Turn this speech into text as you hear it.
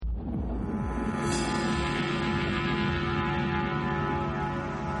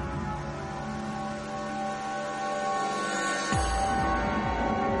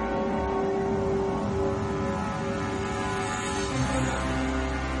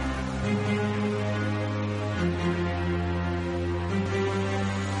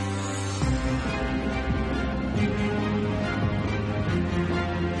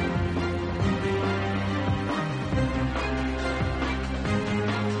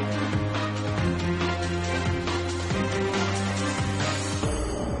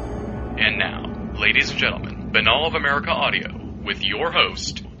Ladies and gentlemen, Banal of America Audio, with your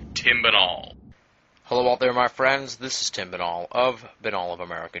host, Tim Banal. Hello out there, my friends. This is Tim Banal of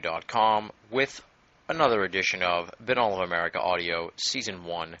banalofamerica.com with another edition of Banal of America Audio, Season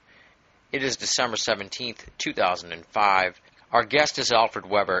 1. It is December 17th, 2005. Our guest is Alfred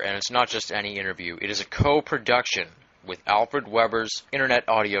Weber, and it's not just any interview. It is a co-production with Alfred Weber's internet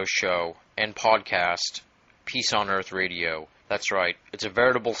audio show and podcast, Peace on Earth Radio. That's right, it's a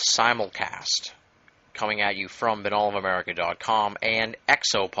veritable simulcast coming at you from banalofamerica.com and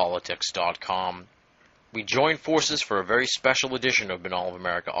exopolitics.com. We join forces for a very special edition of Banal of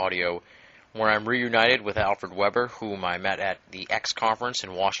America Audio, where I'm reunited with Alfred Weber, whom I met at the X Conference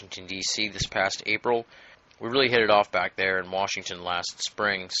in Washington, D.C. this past April. We really hit it off back there in Washington last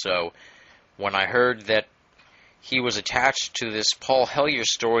spring, so when I heard that he was attached to this Paul Hellyer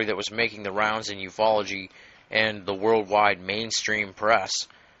story that was making the rounds in ufology and the worldwide mainstream press,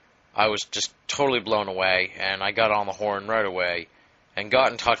 I was just totally blown away, and I got on the horn right away and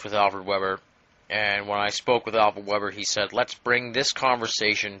got in touch with Alfred Weber. And when I spoke with Alfred Weber, he said, let's bring this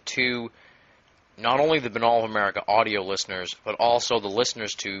conversation to not only the Banal of America audio listeners, but also the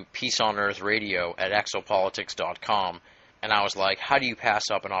listeners to Peace on Earth Radio at exopolitics.com. And I was like, how do you pass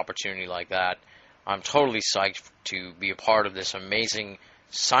up an opportunity like that? I'm totally psyched to be a part of this amazing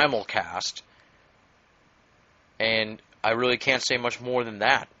simulcast, and I really can't say much more than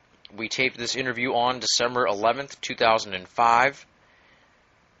that. We taped this interview on December 11th, 2005.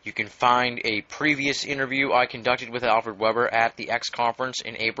 You can find a previous interview I conducted with Alfred Weber at the X Conference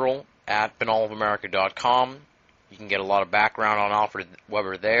in April at banalofamerica.com. You can get a lot of background on Alfred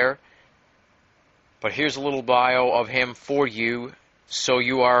Weber there. But here's a little bio of him for you, so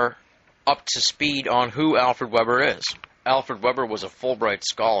you are up to speed on who Alfred Weber is. Alfred Weber was a Fulbright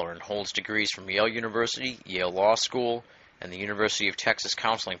scholar and holds degrees from Yale University, Yale Law School, and the University of Texas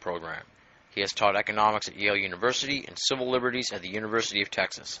Counseling Program. He has taught economics at Yale University and civil liberties at the University of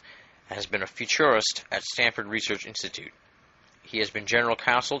Texas, and has been a futurist at Stanford Research Institute. He has been general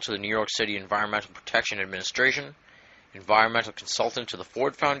counsel to the New York City Environmental Protection Administration, environmental consultant to the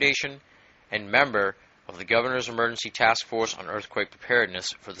Ford Foundation, and member of the Governor's Emergency Task Force on Earthquake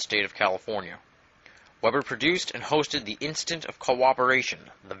Preparedness for the state of California. Weber produced and hosted the Instant of Cooperation,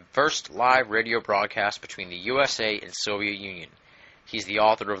 the first live radio broadcast between the USA and Soviet Union. He's the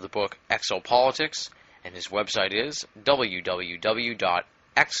author of the book Exopolitics, and his website is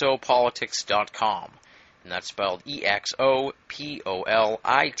www.exopolitics.com, and that's spelled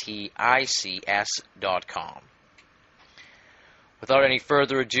EXOPOLITICS.com. Without any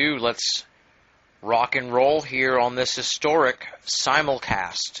further ado, let's rock and roll here on this historic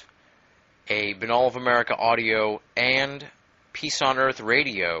simulcast, a Banal of America Audio and Peace on Earth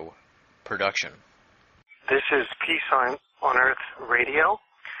Radio production. This is Peace on Earth Radio.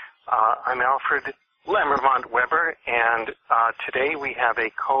 I'm Alfred Lemmermont Weber, and today we have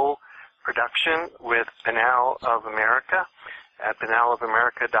a co-production with Banal of America at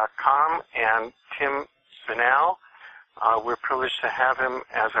banalofamerica.com and Tim Banal. We're privileged to have him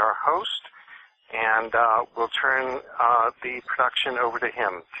as our host, and we'll turn the production over to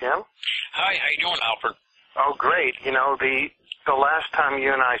him. Tim? Hi, how you doing, Alfred? Oh, great. You know, the last time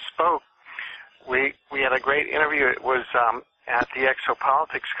you and I spoke, we had a great interview. It was at the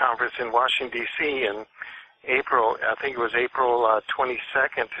Exopolitics Conference in Washington, D.C. in April. I think it was April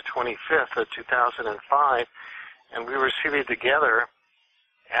 22nd to 25th of 2005, and we were seated together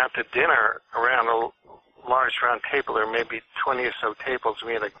at the dinner around a large round table. There may be 20 or so tables.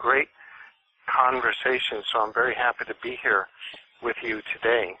 We had a great conversation, so I'm very happy to be here with you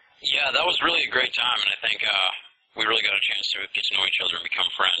today. Yeah, that was really a great time, and I think we really got a chance to get to know each other and become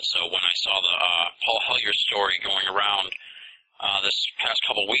friends. So when I saw the Paul Hellyer story going around this past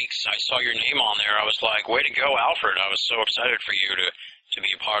couple weeks, I saw your name on there. I was like, way to go, Alfred. I was so excited for you to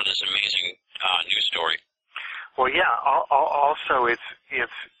be a part of this amazing news story. Well, yeah, also it's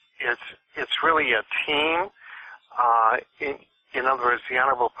really a team. In other words, the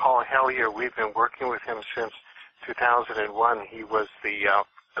Honorable Paul Hellyer, we've been working with him since 2001. He was the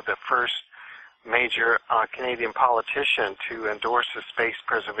first major Canadian politician to endorse the Space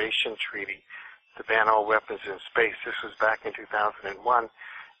Preservation Treaty to ban all weapons in space. This was back in 2001.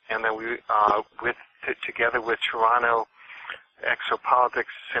 And then we, together with Toronto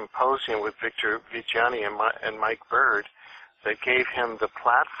Exopolitics Symposium with Victor Viggiani and Mike Bird, that gave him the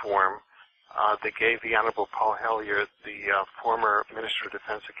platform that gave the Honorable Paul Hellyer, the former Minister of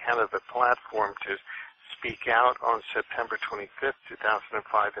Defense of Canada, the platform to speak out on September 25th,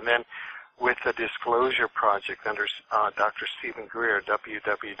 2005. And then with the Disclosure Project under Dr. Stephen Greer,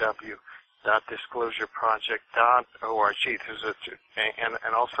 www www.disclosureproject.org.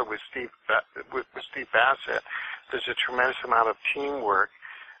 And also with Steve Bassett, there's a tremendous amount of teamwork.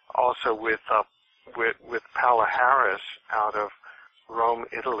 Also with Paola Harris out of Rome,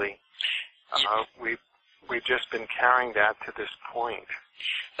 Italy. We've just been carrying that to this point.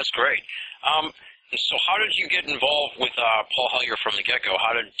 That's great. So how did you get involved with Paul Hellyer from the get-go?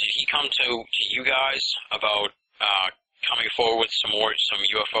 Did he come to you guys about coming forward with some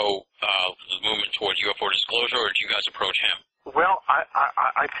UFO movement towards UFO disclosure, or did you guys approach him? Well,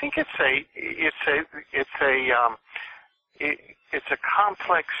 I think it's a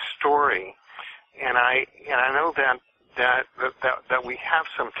complex story, and I know that we have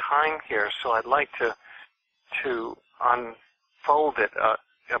some time here, so I'd like to unfold it a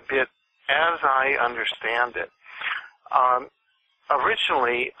bit as I understand it.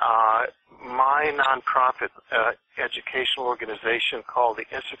 Originally, my nonprofit educational organization called the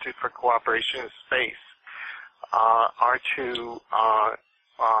Institute for Cooperation in Space, our two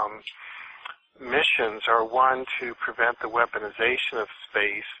missions are, one, to prevent the weaponization of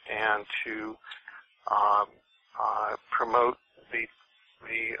space and to promote the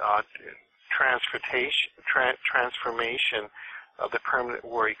transformation of the permanent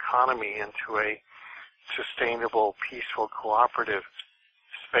war economy into a sustainable, peaceful, cooperative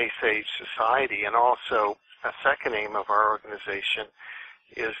space-age society. And also, a second aim of our organization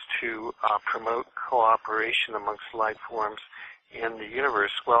is to promote cooperation amongst life forms in the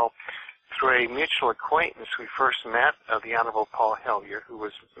universe. Well, through a mutual acquaintance, we first met the Honorable Paul Hellyer, who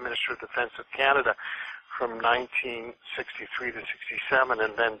was Minister of Defense of Canada from 1963 to 67,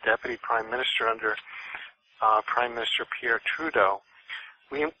 and then Deputy Prime Minister under Prime Minister Pierre Trudeau.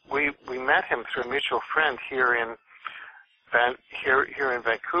 We met him through a mutual friend here in Vancouver.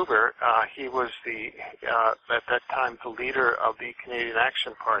 He was at that time the leader of the Canadian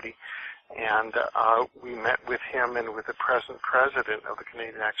Action Party, and we met with him and with the present president of the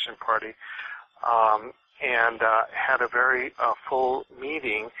Canadian Action Party, and had a very full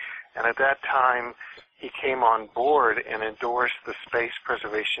meeting. And at that time, he came on board and endorsed the Space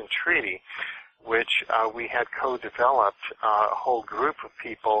Preservation Treaty, which we had co-developed, a whole group of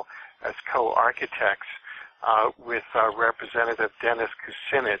people as co-architects, with Representative Dennis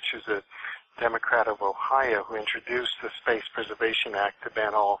Kucinich, who's a Democrat of Ohio, who introduced the Space Preservation Act to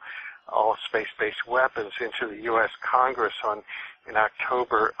ban all space-based weapons into the U.S. Congress in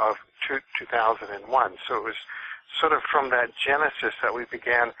October of 2001. So it was sort of from that genesis that we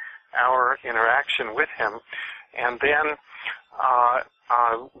began our interaction with him. And then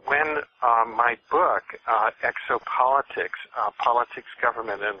when my book, Exopolitics, Politics,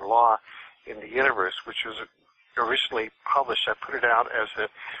 Government, and Law in the Universe, which was originally published, I put it out as a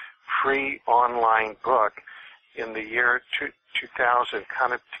free online book in the year 2000,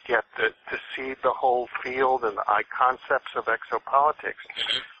 kind of to seed the whole field and the concepts of exopolitics.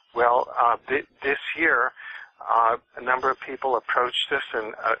 Well, this year, a number of people approached us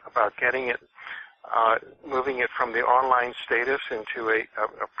and about getting it, moving it from the online status into a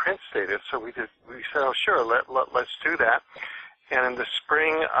print status. So we said, oh, sure, let's do that. And in the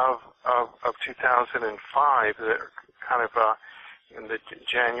spring of 2005, kind of in the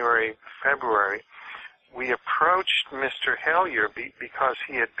January, February, we approached Mr. Hellyer because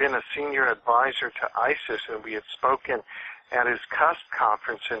he had been a senior advisor to ISIS, and we had spoken at his CUSP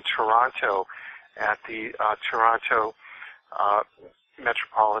conference in Toronto at the Toronto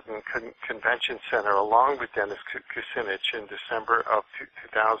Metropolitan Convention Center, along with Dennis Kucinich in December of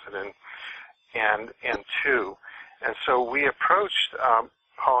 2002. And so we approached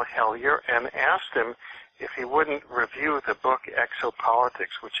Paul Hellyer and asked him if he wouldn't review the book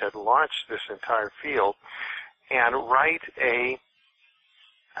Exopolitics, which had launched this entire field, and write an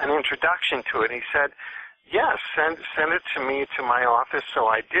introduction to it. And he said, yes, send it to me to my office. So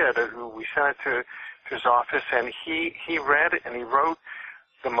I did. We sent it to his office, and he read it, and he wrote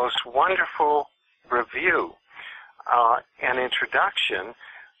the most wonderful review, an introduction,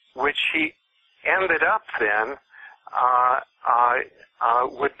 which he ended up then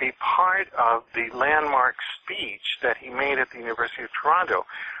would be part of the landmark speech that he made at the University of Toronto.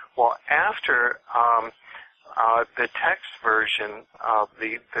 Well, after the text version of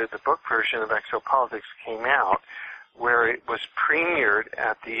the book version of Exopolitics came out, where it was premiered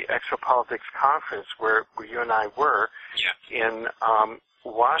at the Exopolitics conference where you and I were in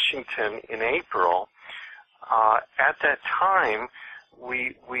Washington in April, at that time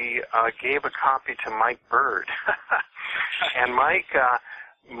we gave a copy to Mike Bird. And Mike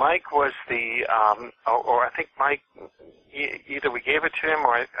was the, or I think Mike, either we gave it to him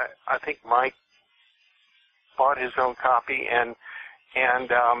or I think Mike bought his own copy and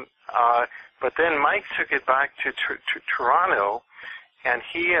But then Mike took it back to Toronto, and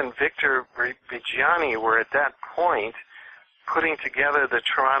he and Victor Viggiani were at that point putting together the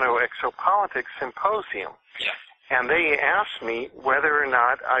Toronto Exopolitics Symposium. Yeah. And they asked me whether or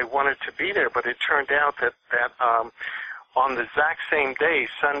not I wanted to be there, but it turned out that on the exact same day,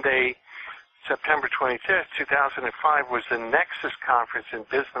 Sunday, September 25th, 2005, was the Nexus Conference in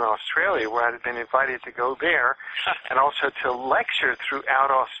Brisbane, Australia, where I had been invited to go there and also to lecture throughout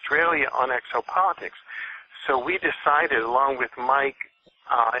Australia on exopolitics. So we decided, along with Mike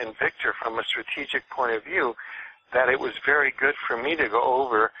and Victor, from a strategic point of view, that it was very good for me to go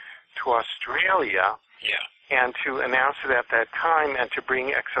over to Australia and to announce it at that time and to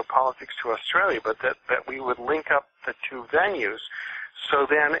bring exopolitics to Australia, but that we would link up the two venues. So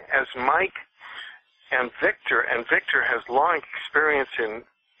then as Mike and Victor has long experience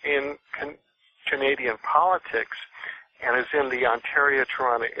in Canadian politics and is in the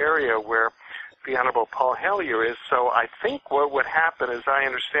Ontario-Toronto area where the Honorable Paul Hellyer is. So I think what would happen, as I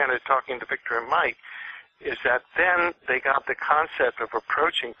understand it, talking to Victor and Mike, is that then they got the concept of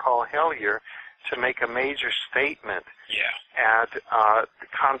approaching Paul Hellyer to make a major statement at the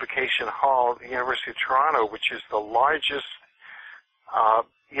Convocation Hall, the University of Toronto, which is the largest,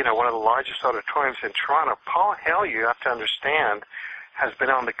 one of the largest auditoriums in Toronto. Paul Hellyer, you have to understand, has been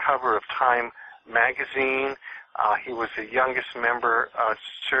on the cover of Time magazine. He was the youngest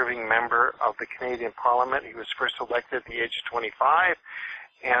serving member of the Canadian Parliament. He was first elected at the age of 25.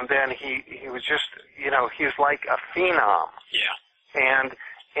 And then he was just, he was like a phenom. Yeah.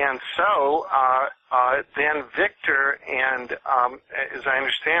 And so then Victor and, as I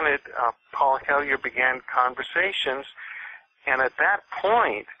understand it, Paul Hellyer began conversations. And at that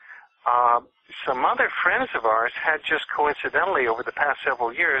point, some other friends of ours had just coincidentally, over the past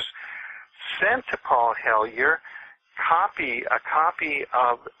several years, sent to Paul Hellyer a copy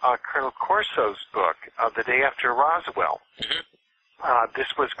of Colonel Corso's book, The Day After Roswell. Mm-hmm. This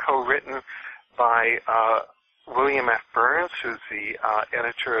was co-written by William F. Burns, who's the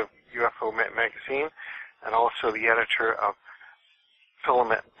editor of UFO Magazine, and also the editor of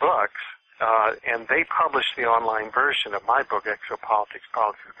Filament Books. And they published the online version of my book, Exopolitics,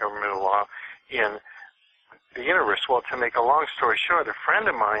 Politics of Governmental Law, in the Universe. Well, to make a long story short, a friend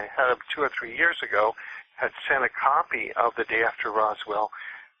of mine, 2 or 3 years ago, had sent a copy of The Day After Roswell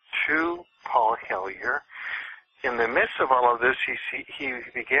to Paul Hellyer. In the midst of all of this, he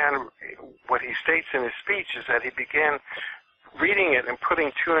began, what he states in his speech is that he began reading it and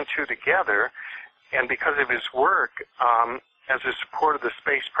putting two and two together, and because of his work as a support of the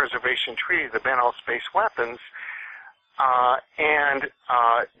Space Preservation Treaty, the ban all space weapons, and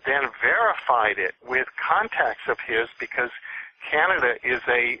then verified it with contacts of his, because Canada is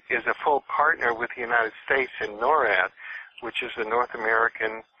a full partner with the United States in NORAD, which is the North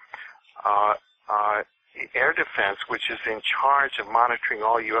American Air Defense, which is in charge of monitoring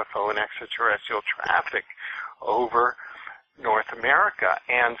all UFO and extraterrestrial traffic over North America.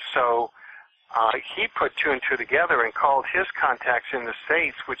 And so he put two and two together and called his contacts in the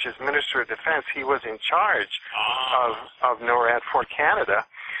States, which is Minister of Defense. He was in charge of NORAD for Canada.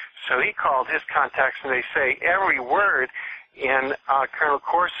 So he called his contacts, and they say every word in Colonel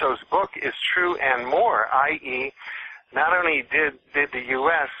Corso's book is true and more, i.e., not only did the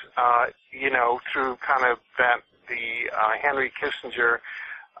U.S., through kind of the Henry Kissinger,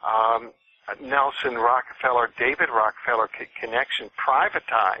 Nelson Rockefeller, David Rockefeller connection,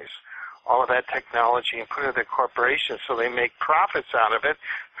 privatize all of that technology and put it in the corporations so they make profits out of it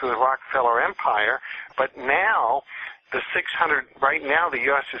through the Rockefeller empire. But now, right now the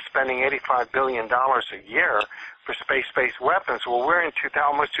U.S. is spending $85 billion a year for space-based weapons. Well, we're in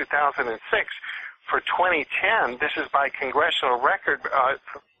almost 2006. For 2010, this is by congressional record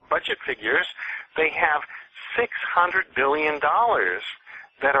budget figures, they have $600 billion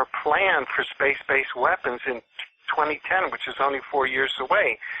that are planned for space-based weapons in 2010, which is only 4 years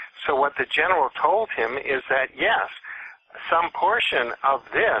away. So what the general told him is that, yes, some portion of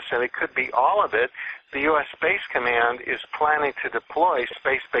this, and it could be all of it, the U.S. Space Command is planning to deploy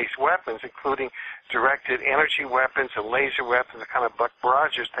space-based weapons, including directed energy weapons and laser weapons, the kind of Buck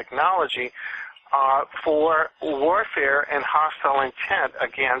Rogers technology, for warfare and hostile intent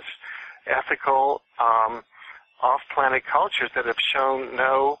against ethical off-planet cultures that have shown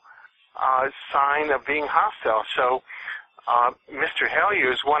no sign of being hostile. So Mr.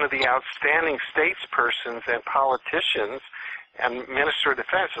 Hellyer is one of the outstanding statespersons and politicians and Minister of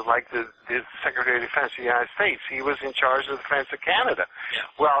Defense, like the Secretary of Defense of the United States. He was in charge of the defense of Canada. Yeah.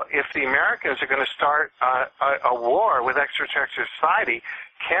 Well, if the Americans are going to start a war with extraterrestrial society,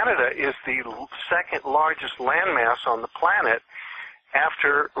 Canada is the second largest landmass on the planet,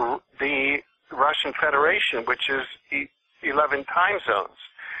 after the Russian Federation, which is 11 time zones.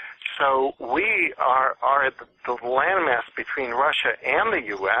 So we are at the landmass between Russia and the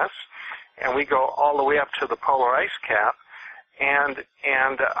U.S., and we go all the way up to the polar ice cap. And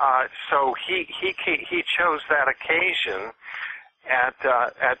so he chose that occasion at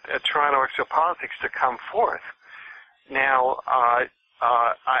Toronto Exopolitics to come forth. Now,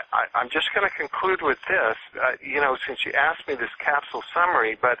 I'm just going to conclude with this, since you asked me this capsule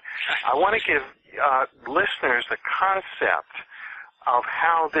summary, but I want to give listeners a concept of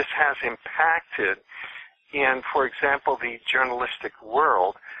how this has impacted in, for example, the journalistic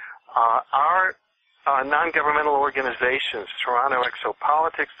world. Our non-governmental organizations, Toronto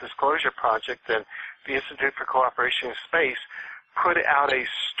Exopolitics, Disclosure Project, and the Institute for Cooperation in Space, put out a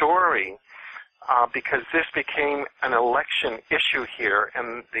story because this became an election issue here,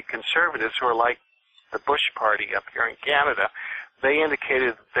 and the conservatives, who are like the Bush Party up here in Canada, they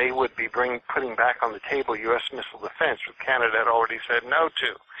indicated that they would be putting back on the table U.S. missile defense, which Canada had already said no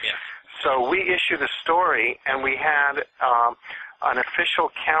to. Yeah. So we issued a story, and we had an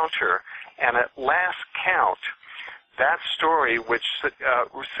official counter, and at last count, that story, which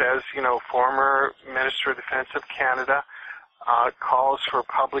says, former Minister of Defense of Canada calls for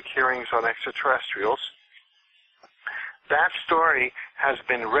public hearings on extraterrestrials, that story has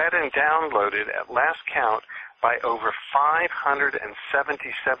been read and downloaded at last count by over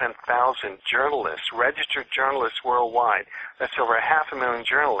 577,000 journalists, registered journalists worldwide. That's over 500,000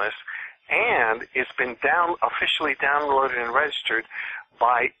 journalists, and it's been officially downloaded and registered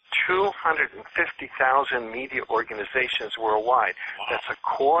by 250,000 media organizations worldwide. Wow. That's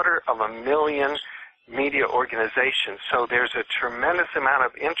 250,000 media organizations. So there's a tremendous amount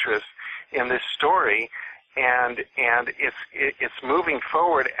of interest in this story, and it's moving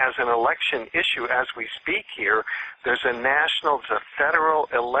forward as an election issue as we speak here. There's a federal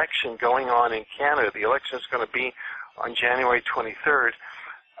election going on in Canada. The election is going to be on January 23rd,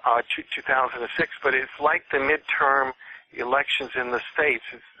 2006, but it's like the midterm elections in the States.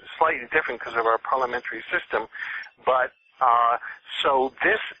 It's slightly different because of our parliamentary system, but so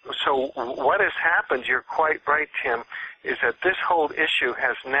what has happened, you're quite right, Tim, is that this whole issue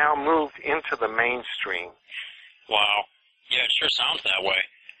has now moved into the mainstream. Wow. Yeah, it sure sounds that way.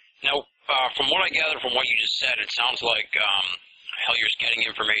 Now, from what I gather from what you just said, it sounds like Hellier's getting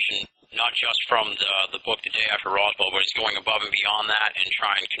information not just from the book The Day After Roswell, but he's going above and beyond that and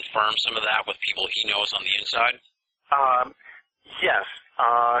trying to confirm some of that with people he knows on the inside? Yes.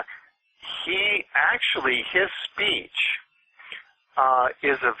 His speech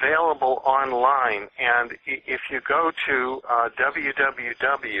is available online, and if you go to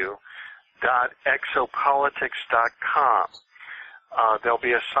www.exopolitics.com, there'll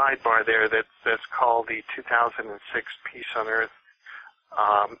be a sidebar there that's called the 2006 Peace on Earth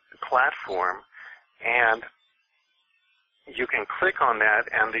platform, and you can click on that,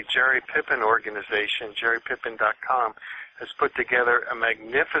 and the Jerry Pippin organization, jerrypippin.com, has put together a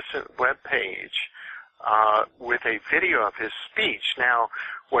magnificent web page with a video of his speech. Now,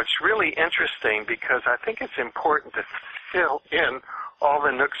 what's really interesting, because I think it's important to fill in all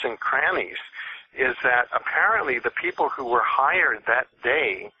the nooks and crannies, is that apparently the people who were hired that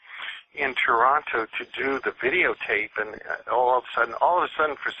day in Toronto to do the videotape, and all of a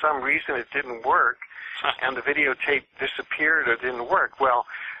sudden, for some reason, it didn't work, and the videotape disappeared or didn't work. Well,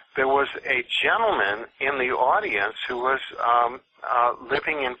 there was a gentleman in the audience who was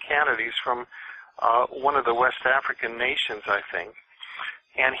living in Canada. He's from one of the West African nations, I think.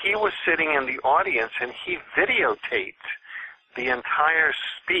 And he was sitting in the audience, and he videotaped the entire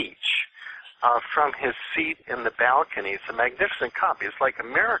speech from his seat in the balcony. It's a magnificent copy. It's like a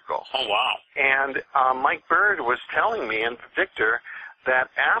miracle. Oh, wow. And Mike Bird was telling me, and Victor,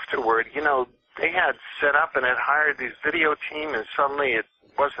 that afterward, they had set up and had hired this video team, and suddenly it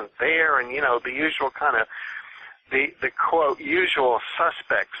wasn't there, and, the usual kind of, the quote, usual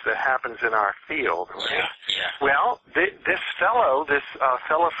suspects that happens in our field. Right? Yeah. Well, this fellow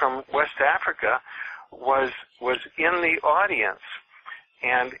from West Africa was in the audience,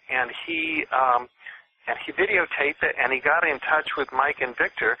 and he videotaped it, and he got in touch with Mike and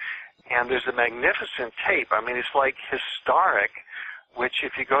Victor, and there's a magnificent tape. I mean, it's like historic, which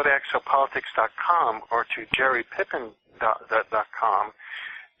if you go to exopolitics.com or to jerrypippin.com,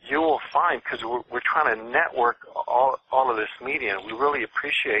 you will find, because we're trying to network all of this media, and we really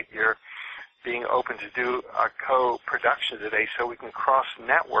appreciate your being open to do a co-production today so we can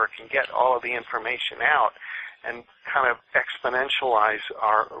cross-network and get all of the information out and kind of exponentialize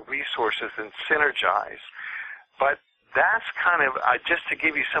our resources and synergize. But that's kind of, just to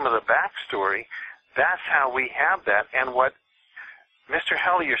give you some of the backstory, that's how we have that. And what Mr.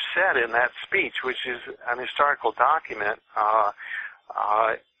 Hellyer said in that speech, which is an historical document,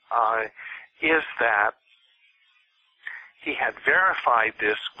 is that he had verified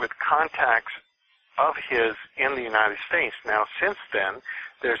this with contacts of his in the United States. Now, since then,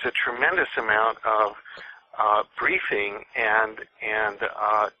 there's a tremendous amount of briefing and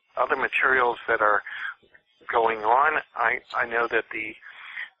other materials that are going on. I know that the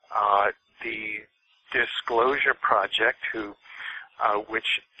Disclosure Project,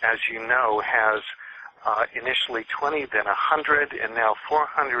 which, as you know, has initially 20, then 100, and now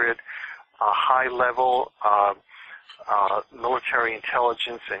 400 high-level military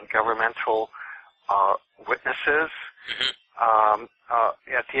intelligence and governmental witnesses.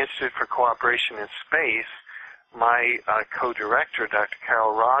 At the Institute for Cooperation in Space, my co-director, Dr.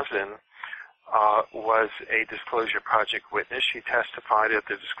 Carol Rosin, was a Disclosure Project witness. She testified at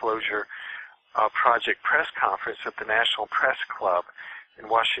the Disclosure Project press conference at the National Press Club in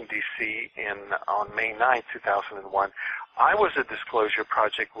Washington, D.C. on May 9, 2001. I was a Disclosure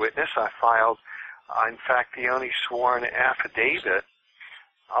Project witness. I filed, in fact, the only sworn affidavit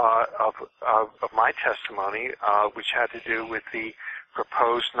of my testimony, which had to do with the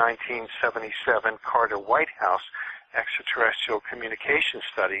proposed 1977 Carter White House extraterrestrial communication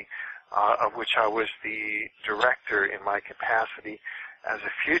study, of which I was the director in my capacity as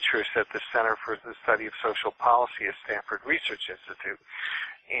a futurist at the Center for the Study of Social Policy at Stanford Research Institute.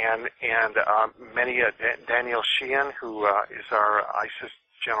 And Daniel Sheehan, who is our ISIS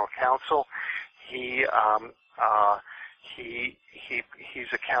General Counsel, he's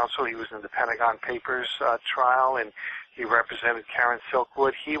a counsel. He was in the Pentagon Papers trial, and he represented Karen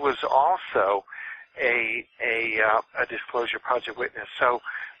Silkwood. He was also a Disclosure Project witness. So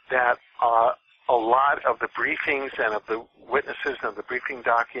that a lot of the briefings and of the witnesses and the briefing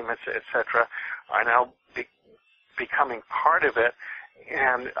documents, etc., are now becoming part of it.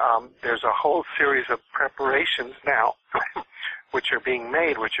 And there's a whole series of preparations now which are being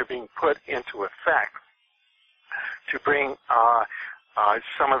made, which are being put into effect to bring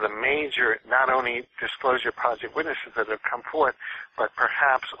some of the major, not only Disclosure Project witnesses that have come forth, but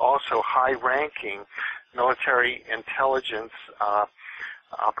perhaps also high-ranking military intelligence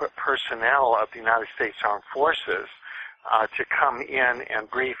personnel of the United States Armed Forces to come in and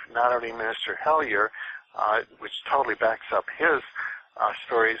brief not only Minister Hellyer, which totally backs up his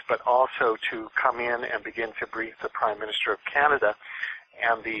stories, but also to come in and begin to brief the Prime Minister of Canada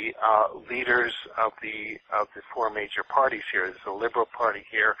and the leaders of the four major parties here. There's the Liberal Party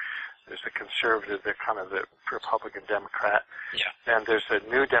here, there's the Conservative, they're kind of the Republican Democrat, then there's the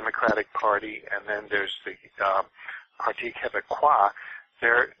New Democratic Party, and then there's the Parti Québécois.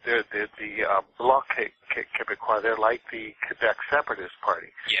 They're the Bloc Québécois. They're like the Quebec Separatist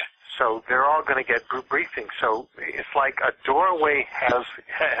Party. Yeah. So they're all going to get briefings. So it's like a doorway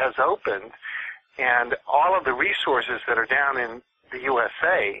has opened, and all of the resources that are down in the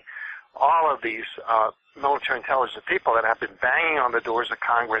USA, all of these military intelligence people that have been banging on the doors of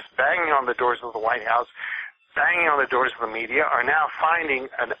Congress, banging on the doors of the White House, banging on the doors of the media, are now finding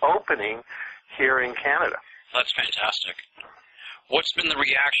an opening here in Canada. That's fantastic. What's been the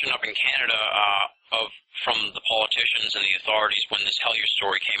reaction up in Canada from the politicians and the authorities when this Hellyer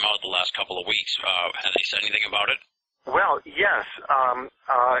story came out the last couple of weeks? Have they said anything about it? Well, yes.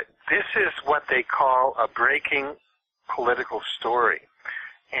 This is what they call a breaking political story.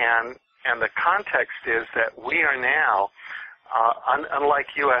 And the context is that we are now,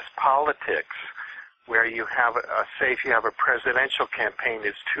 unlike U.S. politics, where you have, say, if you have a presidential campaign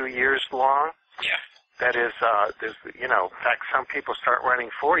that's 2 years long, yeah. That is, in fact, some people start running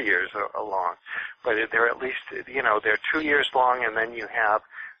 4 years along, but they're at least, they're 2 years long, and then you have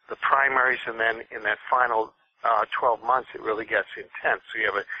the primaries, and then in that final 12 months, it really gets intense. So you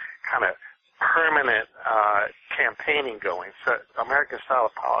have a kind of permanent campaigning going. So American style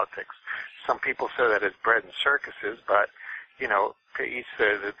of politics. Some people say that it's bread and circuses, but to each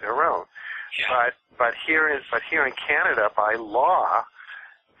their own. Yeah. But here in Canada, by law,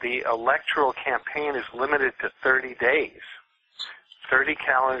 the electoral campaign is limited to 30 days, 30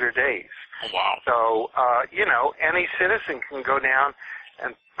 calendar days. Wow. So, any citizen can go down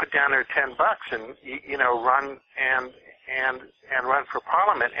and put down their $10 and, run and run for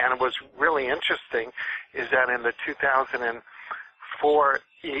Parliament. And what's really interesting is that in the 2004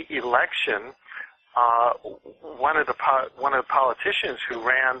 election, one of the politicians who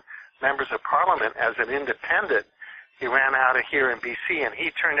ran members of Parliament as an independent, he ran out of here in B.C., and he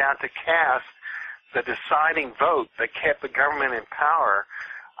turned out to cast the deciding vote that kept the government in power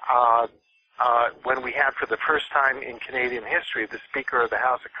when we had for the first time in Canadian history, the Speaker of the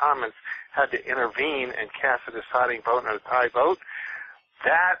House of Commons had to intervene and cast a deciding vote and a tie vote,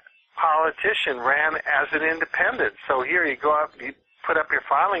 that politician ran as an independent. So here you go out, you put up your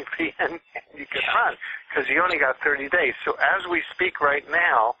filing fee, and you can run, because you only got 30 days. So as we speak right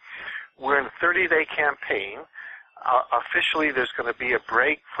now, we're in a 30-day campaign. Officially, there's going to be a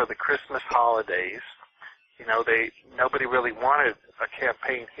break for the Christmas holidays. You know, nobody really wanted a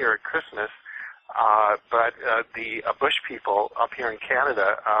campaign here at Christmas, but the Bush people up here in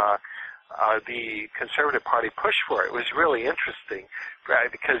Canada, the Conservative Party pushed for it. It was really interesting,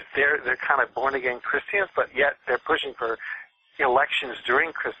 right? Because they're kind of born-again Christians, but yet they're pushing for elections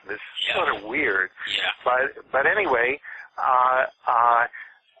during Christmas. It's sort of weird. Yeah. But anyway,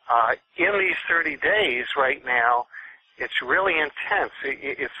 in these 30 days right now, it's really intense.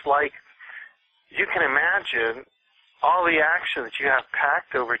 It's like, you can imagine all the action that you have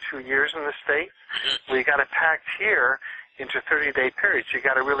packed over 2 years in the States. Well, you got it packed here into 30-day periods. You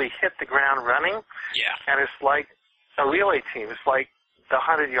got to really hit the ground running. Yeah. And it's like a relay team. It's like the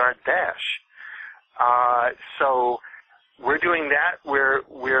 100-yard dash. So we're doing that. We're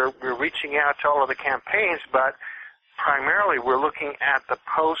reaching out to all of the campaigns, but primarily we're looking at the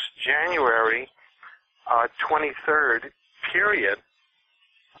post-January 23rd period,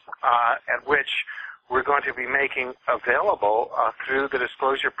 at which we're going to be making available through the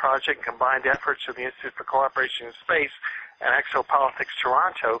Disclosure Project, combined efforts of the Institute for Cooperation in Space and Exopolitics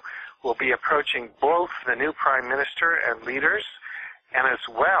Toronto, will be approaching both the new Prime Minister and leaders, and as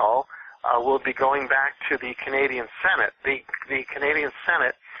well we'll be going back to the Canadian Senate. The Canadian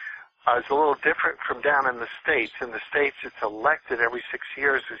Senate is a little different from down in the States. In the States, it's elected every 6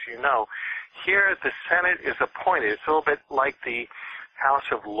 years, as you know. Here, the Senate is appointed. It's a little bit like the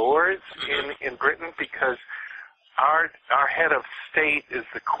House of Lords in Britain, because our head of state is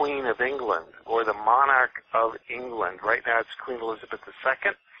the Queen of England, or the monarch of England. Right now, it's Queen Elizabeth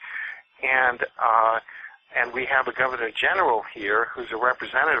II, and we have a Governor General here who's a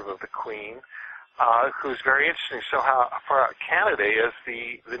representative of the Queen, who's very interesting. So how far out Canada is,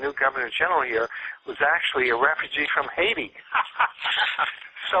 the new Governor General here was actually a refugee from Haiti.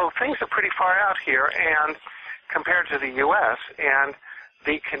 So things are pretty far out here, and compared to the U.S., and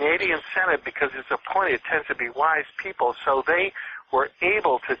the Canadian Senate, because it's appointed, tends to be wise people, so they were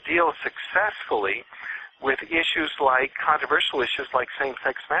able to deal successfully with issues like, controversial issues like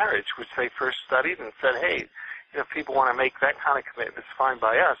same-sex marriage, which they first studied and said, hey, if people want to make that kind of commitment, it's fine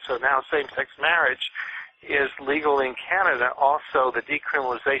by us. So now same-sex marriage is legal in Canada. Also, the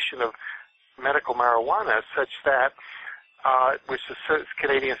decriminalization of medical marijuana, such that, which the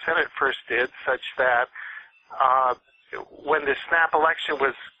Canadian Senate first did, such that when the snap election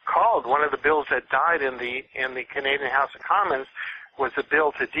was called, one of the bills that died in the Canadian House of Commons was a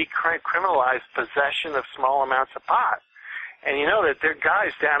bill to decriminalize possession of small amounts of pot. And you know that there are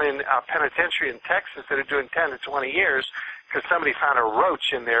guys down in penitentiary in Texas that are doing 10 to 20 years because somebody found a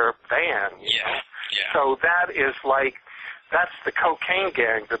roach in their van. You know? So that is like, that's the cocaine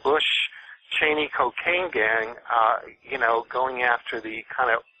gang, the Bush-Cheney cocaine gang, going after the kind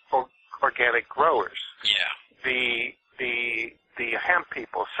of organic growers. The hemp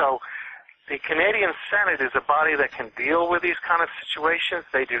people. So the Canadian Senate is a body that can deal with these kind of situations.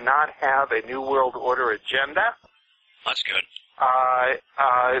 They do not have a New World Order agenda. That's good.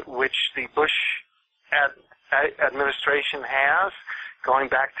 Which the Bush administration has, going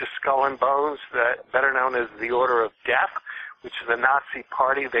back to Skull and Bones, better known as the Order of Death, which is the Nazi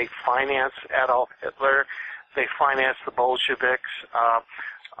party. They finance Adolf Hitler. They finance the Bolsheviks.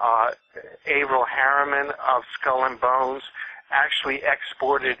 Averell Harriman of Skull and Bones actually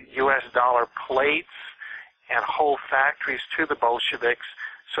exported U.S. dollar plates and whole factories to the Bolsheviks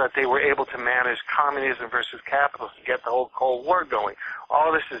so that they were able to manage communism versus capitalism to get the whole Cold War going.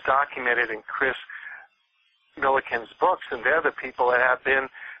 All this is documented in Chris Milliken's books, and they're the people that have been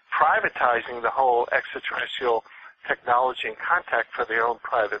privatizing the whole extraterrestrial technology and contact for their own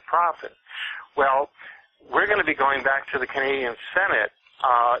private profit. Well, we're going to be going back to the Canadian Senate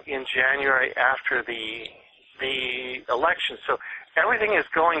in January after the election. So everything is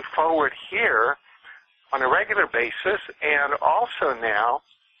going forward here on a regular basis, and also now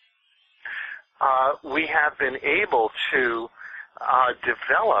we have been able to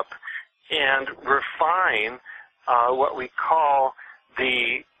develop and refine what we call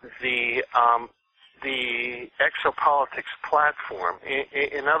the exopolitics platform.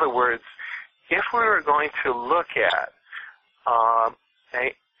 In other words, if we were going to look at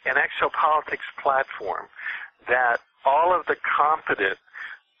an exopolitics platform that all of the competent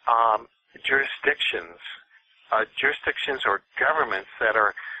jurisdictions or governments that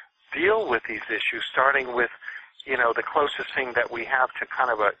are deal with these issues, starting with, the closest thing that we have to kind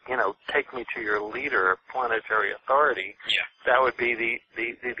of a, take me to your leader, planetary authority. Yeah. That would be the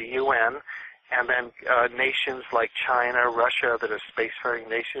UN, and then nations like China, Russia, that are spacefaring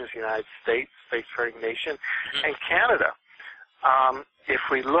nations, the United States, spacefaring nation, and Canada. If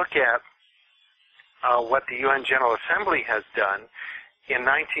we look at what the UN General Assembly has done, in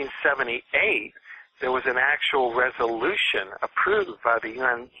 1978, there was an actual resolution approved by the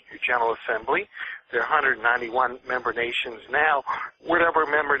UN General Assembly. There are 191 member nations now. Whatever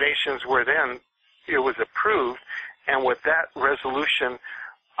member nations were then, it was approved. And what that resolution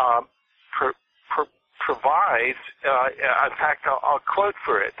provides, in fact, I'll quote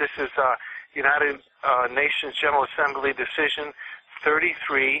for it. This is United Nations General Assembly Decision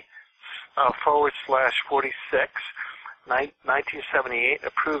 33/46, 1978,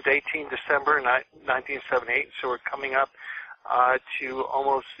 approved 18 December 1978. So we're coming up to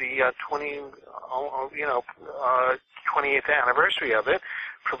almost the 28th anniversary of it.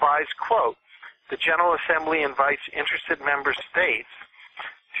 Provides, quote, the General Assembly invites interested member states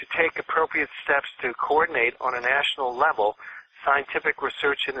to take appropriate steps to coordinate on a national level scientific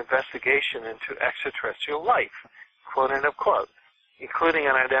research and investigation into extraterrestrial life, quote, end of quote, including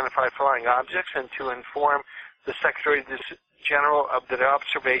unidentified flying objects, and to inform the Secretary General of the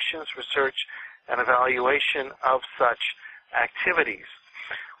observations, research, and evaluation of such activities.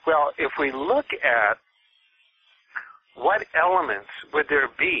 Well, if we look at what elements would there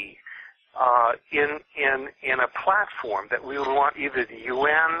be in a platform that we would want either the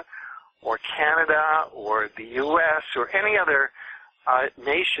UN or Canada or the U.S. or any other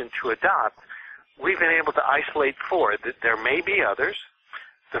nation to adopt, we've been able to isolate four. There may be others.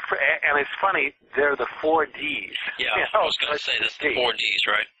 And it's funny, they're the 4 Ds. Yeah, I was going to say that's the 4 Ds,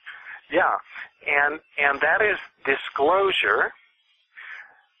 right? Yeah, and that is disclosure,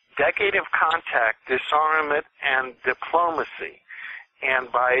 decade of contact, disarmament, and diplomacy.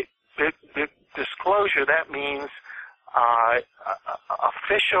 And by disclosure, that means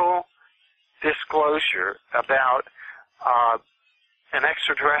official disclosure about an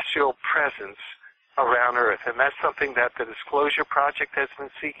extraterrestrial presence around Earth, and that's something that the Disclosure Project has been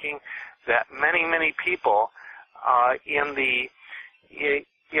seeking, that many, many people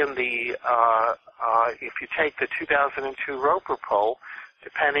if you take the 2002 Roper poll,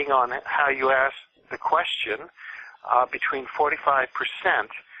 depending on how you ask the question, between 45%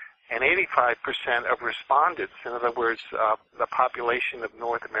 and 85% of respondents, in other words, the population of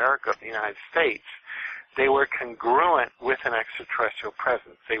North America, of the United States, they were congruent with an extraterrestrial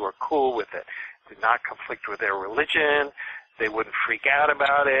presence. They were cool with it. Did not conflict with their religion. They wouldn't freak out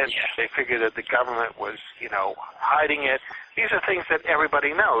about it. Yeah. They figured that the government was, hiding it. These are things that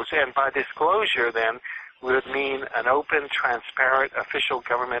everybody knows. And by disclosure, then, would mean an open, transparent, official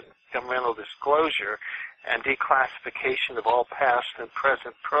governmental disclosure and declassification of all past and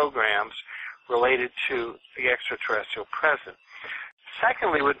present programs related to the extraterrestrial presence.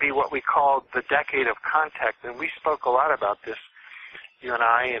 Secondly would be what we call the decade of contact. And we spoke a lot about this, you and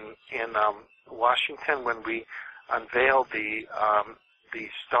I, in Washington when we unveiled the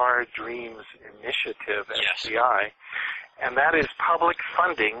Star Dreams Initiative, SDI, and that is public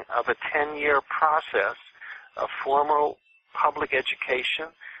funding of a 10-year process of formal public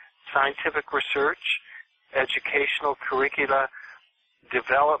education, scientific research, educational curricula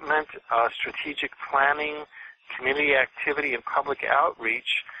development, strategic planning, community activity, and public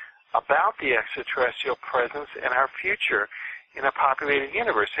outreach about the extraterrestrial presence and our future in a populated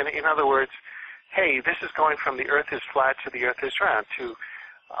universe. And in other words, hey, this is going from the Earth is flat to the Earth is round, to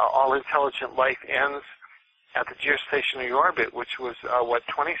all intelligent life ends at the geostationary orbit, which was what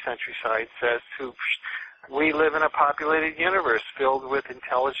 20th Century Science says, to we live in a populated universe filled with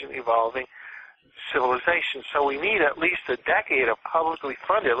intelligent, evolving civilization. So we need at least a decade of publicly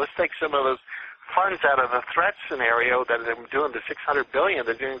funded. Let's take some of those funds out of the threat scenario that they're doing, the $600 billion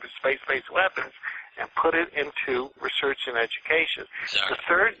they're doing for space-based weapons, and put it into research and education. Exactly. The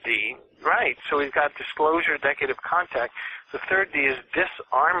third D, right, so we've got disclosure, decade of contact. The third D is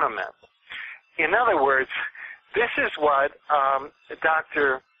disarmament. In other words, this is what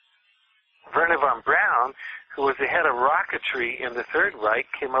Dr. Wernher von Braun, who was the head of rocketry in the Third Reich,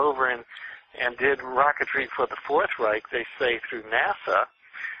 came over and did rocketry for the Fourth Reich, they say, through NASA.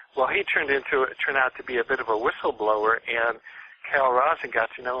 Well, he turned out to be a bit of a whistleblower, and Carol Rosin got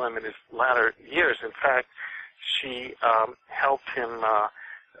to know him in his latter years. In fact, she helped him,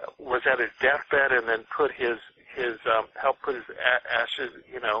 was at his deathbed, and then put helped put his ashes,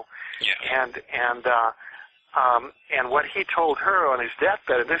 and what he told her on his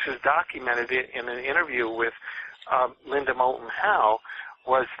deathbed, and this is documented in an interview with Linda Moulton Howe,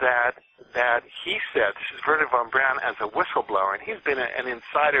 was that he said, this is Wernher von Braun as a whistleblower, and he's been an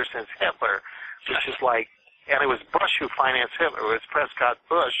insider since Hitler, which is like, and it was Bush who financed Hitler. It was Prescott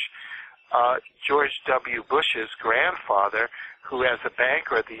Bush, George W. Bush's grandfather, who as a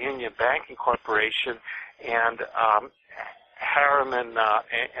banker at the Union Banking Corporation, and Harriman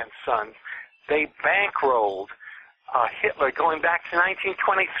and Sons, they bankrolled Hitler going back to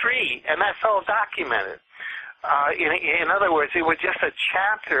 1923, and that's all documented. In other words, it was just a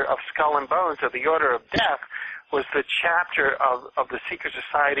chapter of Skull and Bones, of the Order of Death, was the chapter of the secret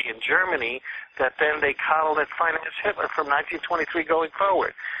society in Germany that then they coddled and financed Hitler from 1923 going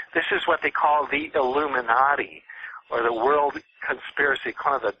forward. This is what they call the Illuminati, or the world conspiracy,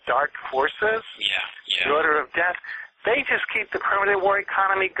 kind of the dark forces, the Order of Death. They just keep the permanent war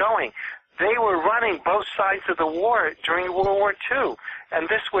economy going. They were running both sides of the war during World War II, and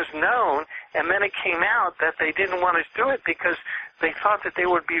this was known, and then it came out that they didn't want to do it because they thought that there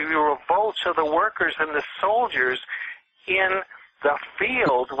would be revolts of the workers and the soldiers in the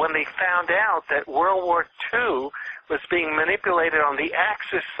field when they found out that World War II was being manipulated on the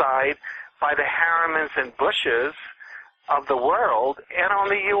Axis side by the Harrimans and Bushes of the world, and on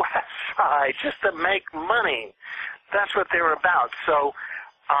the U.S. side, just to make money. That's what they were about. So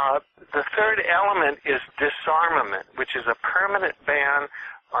the third element is disarmament, which is a permanent ban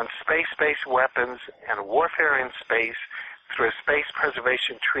on space-based weapons and warfare in space through a space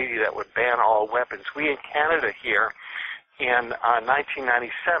preservation treaty that would ban all weapons. We in Canada here in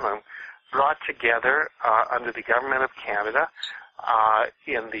 1997 brought together under the Government of Canada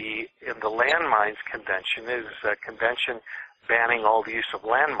in the Landmines Convention. It is a convention banning all the use of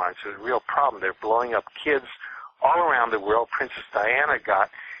landmines. It's a real problem. They're blowing up kids all around the world. Princess Diana got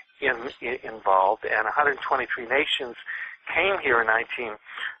involved, and 123 nations came here in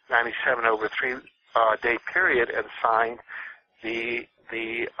 1997 over a three-day period and signed the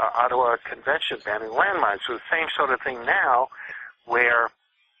Ottawa Convention banning landmines. So the same sort of thing now, where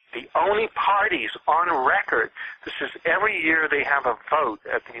the only parties on record, this is every year they have a vote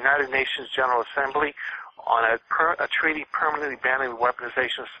at the United Nations General Assembly on a treaty permanently banning the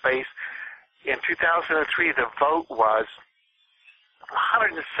weaponization of space. In 2003, the vote was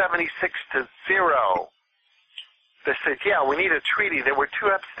 176 to 0. They said, yeah, we need a treaty. There were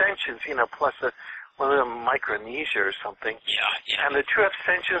two abstentions, plus one of them Micronesia or something. Yeah. And the two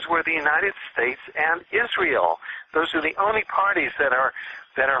abstentions were the United States and Israel. Those are the only parties that are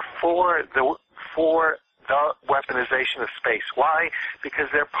for the weaponization of space. Why? Because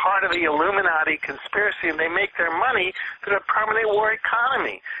they're part of the Illuminati conspiracy, and they make their money through the permanent war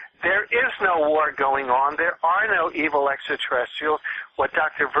economy. There is no war going on. There are no evil extraterrestrials. What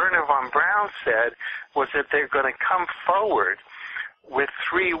Dr. Wernher von Braun said was that they're going to come forward with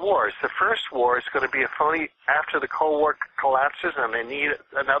 3 wars. The first war is going to be a phony after the Cold War collapses, and they need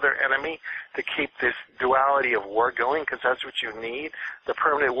another enemy to keep this duality of war going, because that's what you need. The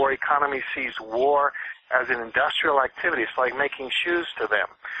permanent war economy sees war as an industrial activity. It's like making shoes to them.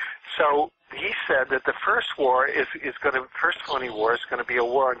 So he said that the first war first phony war is going to be a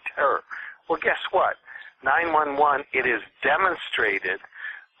war on terror. Well, guess what? 9/11, it is demonstrated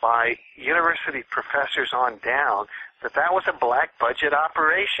by university professors on down that was a black budget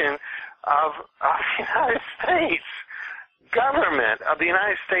operation of the United States government, of the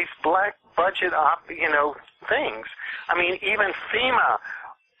United States black budget things. I mean, even FEMA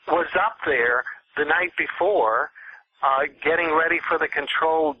was up there the night before getting ready for the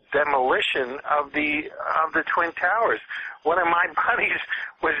controlled demolition of the Twin Towers. One of my buddies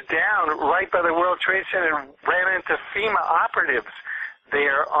was down right by the World Trade Center and ran into FEMA operatives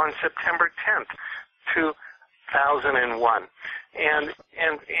there on September 10th, 2001. And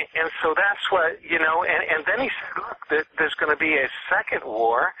so that's what, and then he said, look, there's going to be a second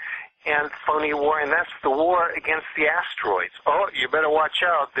war, and phony war, and that's the war against the asteroids. Oh, you better watch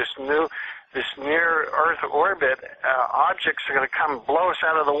out. This near-Earth orbit objects are going to come blow us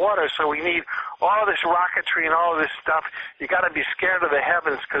out of the water, so we need all this rocketry and all this stuff. You got to be scared of the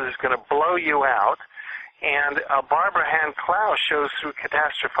heavens because it's going to blow you out. And Barbara Hand Clow shows through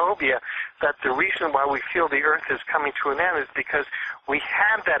Catastrophobia that the reason why we feel the Earth is coming to an end is because we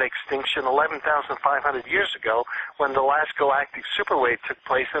had that extinction 11,500 years ago when the last galactic superwave took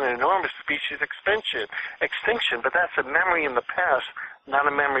place in an enormous species extinction. But that's a memory in the past, not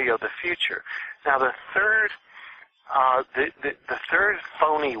a memory of the future. Now, the third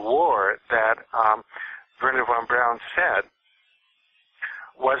phony war that Wernher von Braun said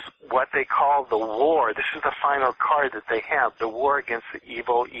was what they call the war. This is the final card that they have, the war against the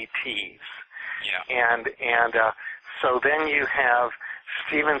evil ETs. Yeah. And so then you have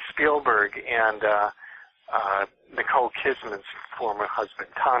Steven Spielberg and Nicole Kidman's former husband,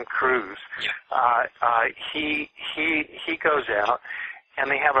 Tom Cruise. He goes out, and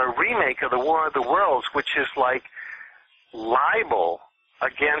they have a remake of the War of the Worlds, which is like libel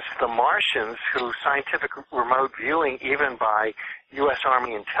against the Martians, who scientific remote viewing, even by U.S.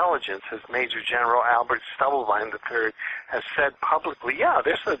 Army intelligence, as Major General Albert Stubblebine III has said publicly,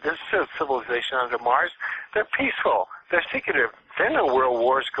 this is a civilization under Mars. They're peaceful. They're secretive. There are no world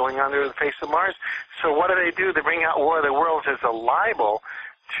wars going on under the face of Mars. So what do? They bring out War of the Worlds as a libel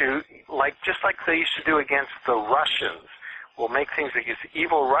to, just like they used to do against the Russians. We'll make things against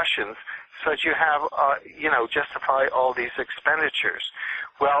evil Russians so that you have, justify all these expenditures.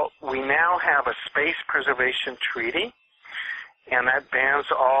 Well, we now have a space preservation treaty, and that bans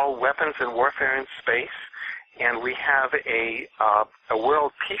all weapons and warfare in space. And we have a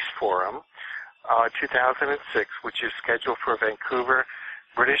World Peace Forum, 2006, which is scheduled for Vancouver,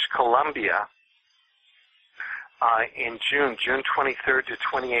 British Columbia, in June 23rd to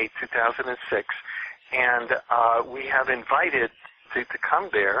 28th, 2006. And we have invited to come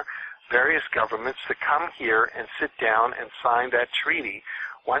there various governments to come here and sit down and sign that treaty.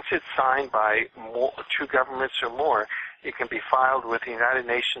 Once it's signed by two governments or more, it can be filed with the United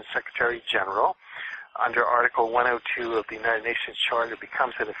Nations Secretary General. Under Article 102 of the United Nations Charter, it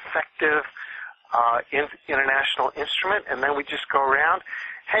becomes an effective international instrument, and then we just go around.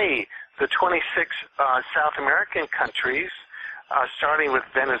 Hey, the 26 South American countries, starting with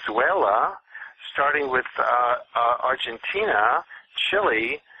Venezuela, starting with Argentina,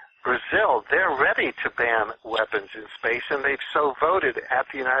 Chile, Brazil, they're ready to ban weapons in space, and they've so voted at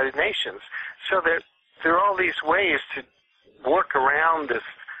the United Nations. So there are all these ways to work around this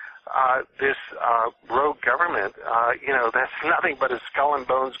rogue government. That's nothing but a skull and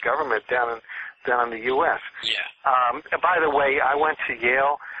bones government down in the U.S. Yeah. By the way, I went to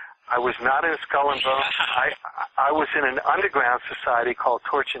Yale. I was not in Skull and Bones. I was in an underground society called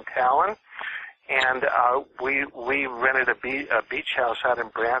Torch and Talon. And we rented a beach house out in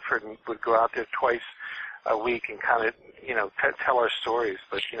Brantford and would go out there twice a week and kind of, tell our stories.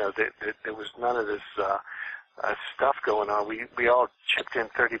 But, there was none of this stuff going on. We all chipped in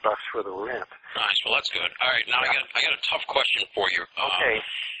 $30 for the rent. Nice. Well, that's good. All right. Now I got a tough question for you. Okay.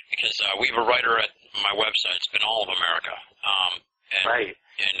 Because we have a writer at my website. It's been All of America. Right.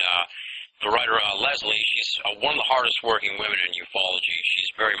 And the writer, Leslie, she's one of the hardest working women in ufology. She's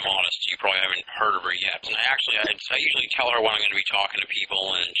very modest. You probably haven't heard of her yet. And I usually tell her when I'm going to be talking to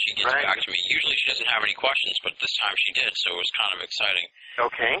people, and she gets back to me. Usually she doesn't have any questions, but this time she did, so it was kind of exciting.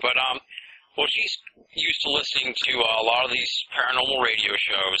 Okay. But, she's used to listening to a lot of these paranormal radio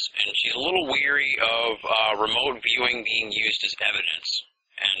shows, and she's a little weary of remote viewing being used as evidence.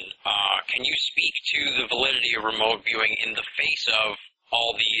 And can you speak to the validity of remote viewing in the face of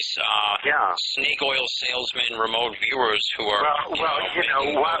all these snake oil salesmen, remote viewers who are...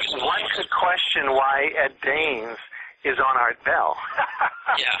 One could question why Ed Daines is on Art Bell.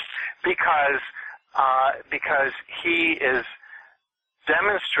 Yeah. Because he is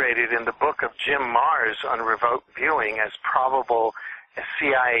demonstrated in the book of Jim Mars on remote viewing as probable a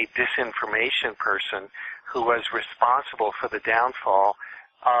CIA disinformation person who was responsible for the downfall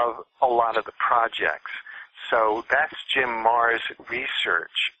of a lot of the projects. So that's Jim Mars'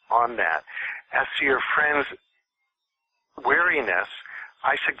 research on that. As to your friend's weariness,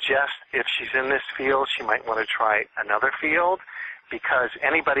 I suggest if she's in this field, she might want to try another field, because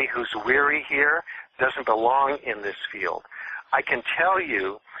anybody who's weary here doesn't belong in this field. I can tell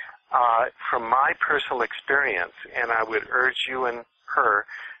you from my personal experience, and I would urge you and her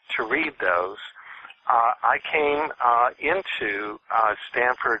to read those, I came into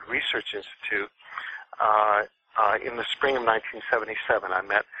Stanford Research Institute in the spring of 1977. I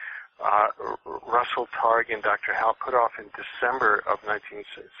met Russell Targ and Dr. Hal Puthoff in December of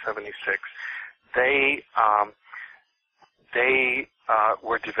 1976. They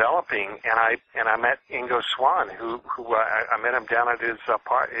were developing, and I met Ingo Swann, who I met him down at his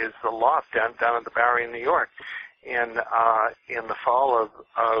loft down at the Bowery in New York in the fall of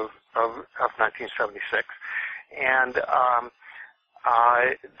 1976, and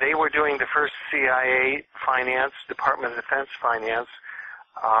they were doing the first CIA finance, Department of Defense finance,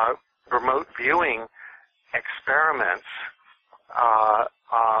 remote viewing experiments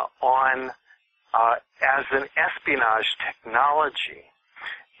on as an espionage technology.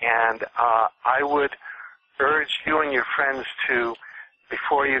 And I would urge you and your friends to,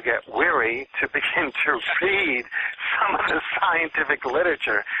 before you get weary, to begin to read some of the scientific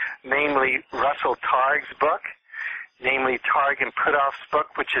literature, namely Russell Targ's book, namely Targ and Puthoff's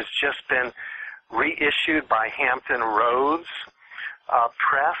book, which has just been reissued by Hampton Roads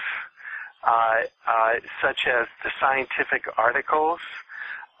Press. such as the scientific articles,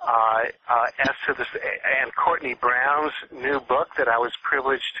 as to this, and Courtney Brown's new book that I was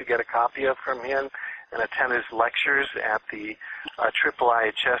privileged to get a copy of from him and attend his lectures at the Triple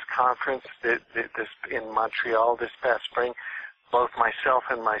IHS conference in Montreal this past spring. Both myself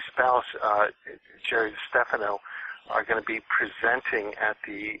and my spouse, Jerry Stefano, are going to be presenting at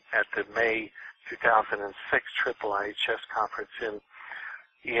the May 2006 Triple IHS conference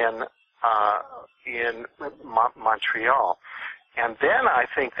in Montreal. And then I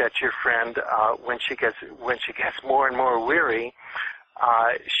think that your friend, when she gets more and more weary,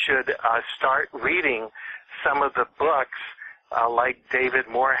 should start reading some of the books like David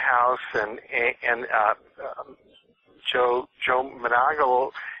Morehouse and Joe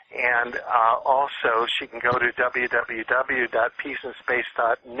Monagle, and also she can go to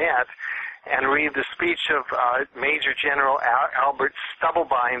www.peaceandspace.net and read the speech of Major General Albert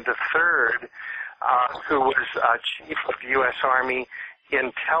Stubblebine III, who was chief of U.S. Army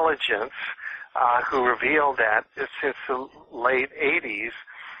intelligence, who revealed that since the late 80s,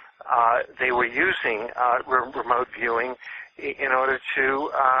 they were using remote viewing in order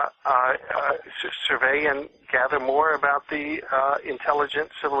to survey and gather more about the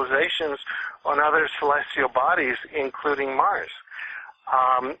intelligent civilizations on other celestial bodies, including Mars.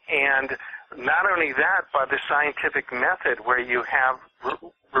 And not only that, by the scientific method where you have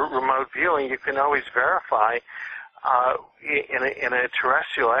remote viewing, you can always verify in a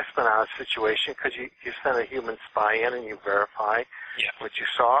terrestrial espionage situation, because you send a human spy in and you verify what you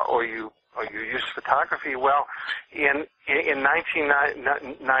saw, or you use photography. Well, in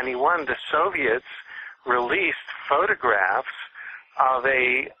 1991, the Soviets released photographs of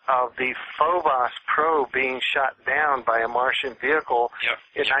the Phobos probe being shot down by a Martian vehicle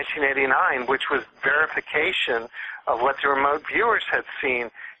in 1989, which was verification of what the remote viewers had seen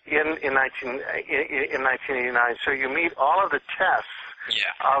in 1989. So you meet all of the tests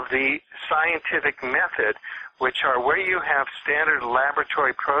of the scientific method, which are where you have standard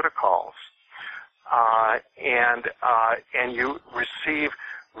laboratory protocols, and you receive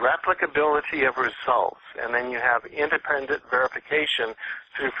replicability of results, and then you have independent verification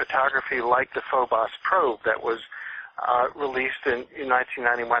through photography like the Phobos probe that was released in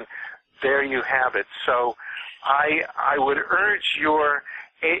 1991. There you have it. So I would urge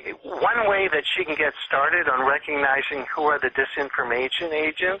one way that she can get started on recognizing who are the disinformation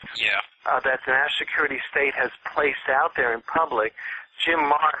agents that the national security state has placed out there in public. Jim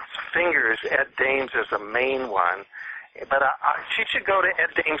Marrs fingers Ed Dames as a main one, but she should go to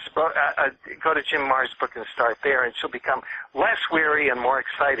Ed Dames' book, go to Jim Marrs' book and start there, and she'll become less weary and more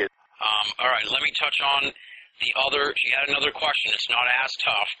excited. All right, let me touch on the other. She had another question. It's not as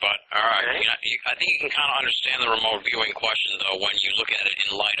tough, but all right. Okay. I think you can kind of understand the remote viewing question, though, when you look at it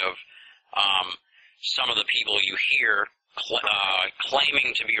in light of some of the people you hear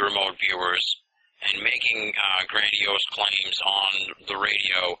claiming to be remote viewers and making grandiose claims on the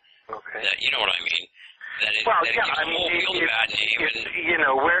radio. Okay. That, you know what I mean? That it, Well, that yeah, it gives I the whole mean, field a bad name. you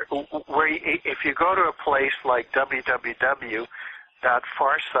know, where if you go to a place like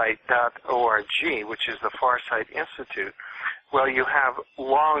www.farsight.org, which is the Farsight Institute, well, you have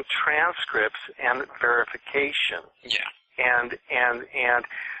long transcripts and verification. Yeah. And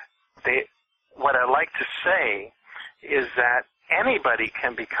what I like to say is that anybody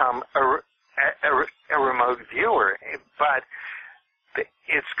can become a remote viewer, but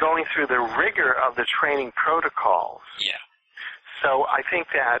it's going through the rigor of the training protocols. Yeah. So I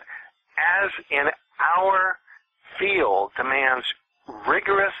think that as in our field demands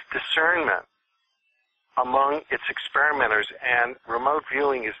rigorous discernment among its experimenters, and remote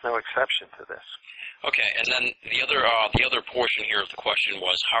viewing is no exception to this. Okay, and then the other portion here of the question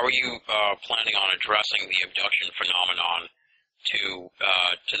was, how are you planning on addressing the abduction phenomenon to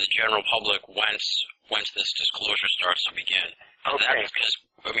the general public once this disclosure starts to begin? Okay.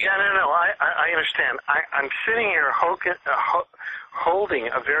 No. I understand. I'm sitting here holding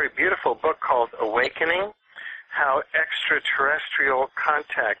a very beautiful book called Awakening: How Extraterrestrial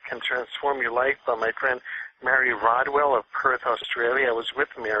Contact Can Transform Your Life by my friend Mary Rodwell of Perth, Australia. I was with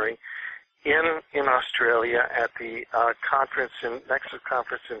Mary in Australia at the Nexus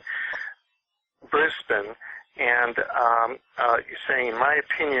conference in Brisbane, and saying, in my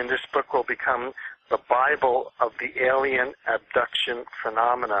opinion, this book will become the Bible of the Alien Abduction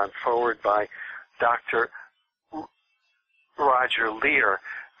Phenomenon, forward by Dr. Roger Lear.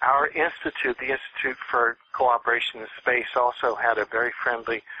 Our institute, the Institute for Cooperation in Space, also had a very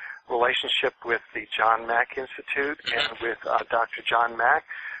friendly relationship with the John Mack Institute and with Dr. John Mack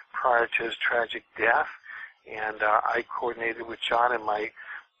prior to his tragic death. And I coordinated with John and my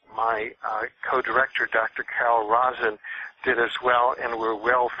my co-director, Dr. Carol Rosin, did as well, and we're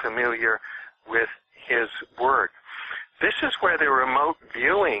well familiar with his work. This is where the remote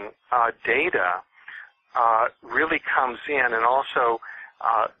viewing data really comes in, and also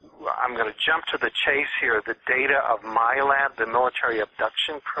I'm going to jump to the chase here. The data of MILAB, the Military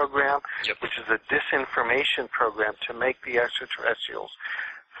Abduction Program, which is a disinformation program to make the extraterrestrials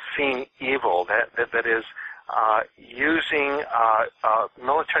seem evil. That is using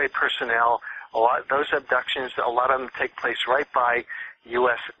military personnel. Those abductions, a lot of them take place right by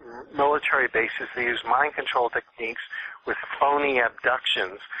U.S. military bases. They use mind control techniques with phony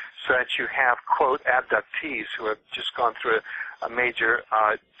abductions so that you have, quote, abductees who have just gone through a major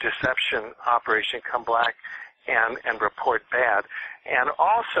deception operation come back and report bad. And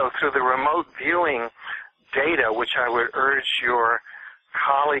also through the remote viewing data, which I would urge your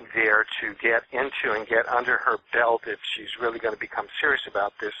colleague there to get into and get under her belt if she's really going to become serious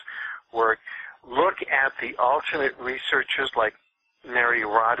about this work. Look at the alternate researchers like Mary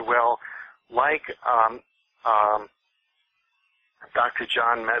Rodwell, like Dr.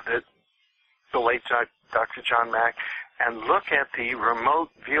 John Mack, the late Dr. John Mack, and look at the remote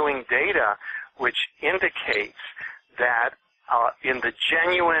viewing data, which indicates that in the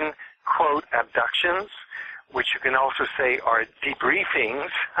genuine, quote, abductions, which you can also say are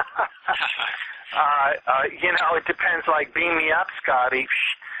debriefings, it depends, like beam me up, Scotty.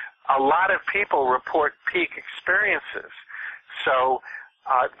 A lot of people report peak experiences. So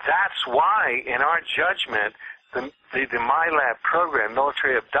that's why, in our judgment, the MILAB program,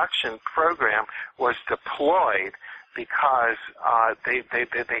 military abduction program, was deployed because they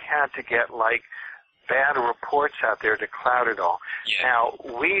had to get like bad reports out there to cloud it all. Yeah. Now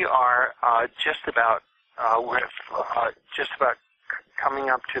we are just about coming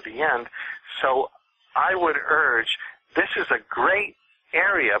up to the end. So I would urge, this is a great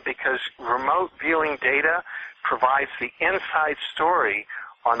area because remote viewing data provides the inside story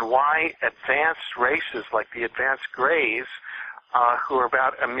on why advanced races like the advanced Greys, who are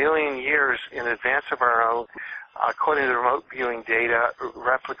about 1 million years in advance of our own, according to the remote viewing data,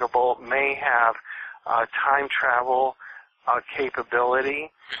 replicable, may have time travel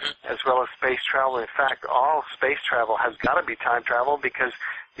capability as well as space travel. In fact, all space travel has got to be time travel because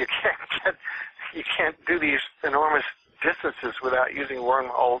you can't do these enormous distances without using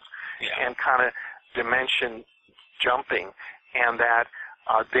wormholes and kind of dimension jumping, and that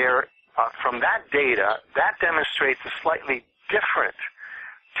from that data, that demonstrates a slightly different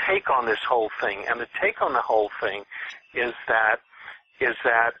take on this whole thing. And the take on the whole thing is that the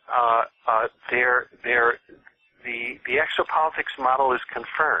exopolitics model is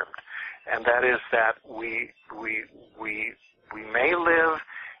confirmed, and that is that we may live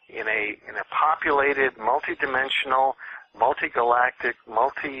in a populated, multidimensional, multigalactic,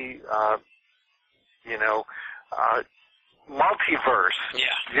 multiverse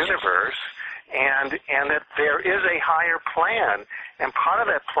universe, and that there is a higher plan, and part of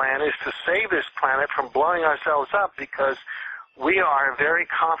that plan is to save this planet from blowing ourselves up, because we are a very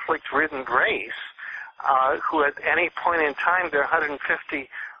conflict-ridden race who at any point in time, there are 150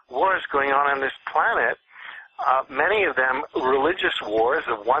 wars going on this planet, many of them religious wars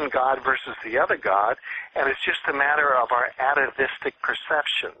of one god versus the other god, and it's just a matter of our atavistic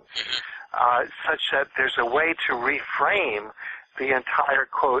perceptions, such that there's a way to reframe the entire,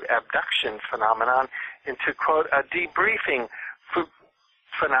 quote, abduction phenomenon into, quote, a debriefing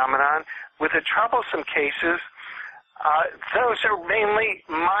phenomenon. With the troublesome cases, those are mainly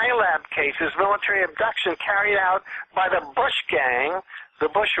MILAB cases, military abduction carried out by the Bush gang, the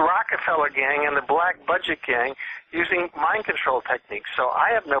Bush-Rockefeller gang, and the Black Budget gang using mind control techniques. So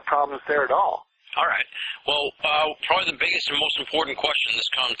I have no problems there at all. All right. Well, probably the biggest and most important question, this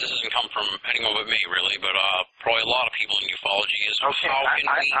doesn't come from anyone but me, really, but probably a lot of people in ufology is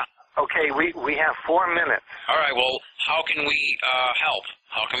we have 4 minutes. All right. Well, how can we help?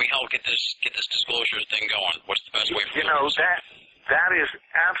 How can we help get this disclosure thing going? What's the best way for that is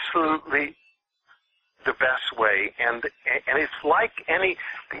absolutely the best way, and it's like the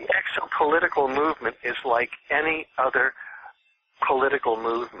exopolitical movement is like any other political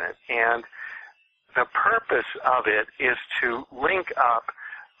movement, and the purpose of it is to link up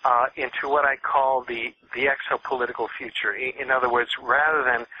into what I call the exopolitical future. In other words, rather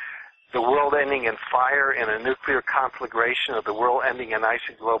than the world ending in fire in a nuclear conflagration or the world ending in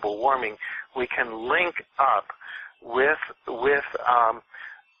icy global warming, we can link up with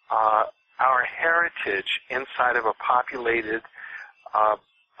our heritage inside of a populated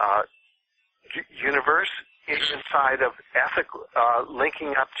universe, inside of ethical,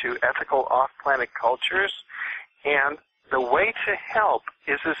 linking up to ethical off-planet cultures, and the way to help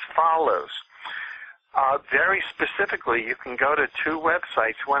is as follows. Very specifically, you can go to two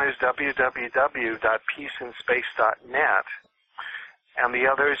websites. One is www.peaceinspace.net, and the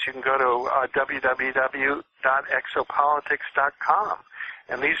other is you can go to www.exopolitics.com.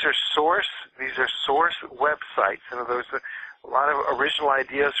 And these are source websites. And there's a lot of original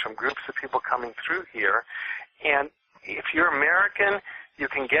ideas from groups of people coming through here. And if you're American, you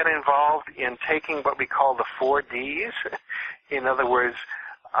can get involved in taking what we call the 4 Ds. In other words,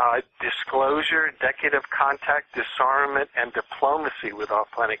 disclosure, decade of contact, disarmament, and diplomacy with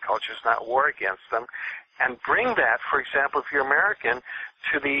off-planet cultures, not war against them, and bring that, for example, if you're American,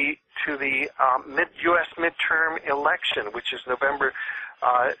 to the U.S. midterm election, which is November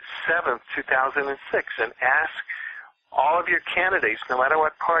 7th, 2006, and ask all of your candidates, no matter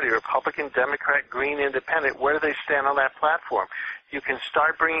what party, Republican, Democrat, Green, Independent, where do they stand on that platform? You can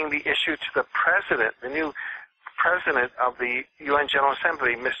start bringing the issue to the president, the new president of the UN General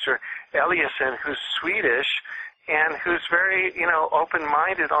Assembly, Mr. Eliasson, who's Swedish and who's very,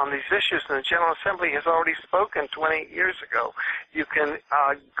 open-minded on these issues. And the General Assembly has already spoken 28 years ago. You can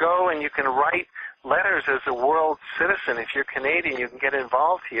go and you can write letters as a world citizen. If you're Canadian, you can get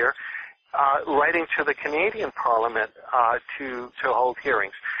involved here, writing to the Canadian Parliament to hold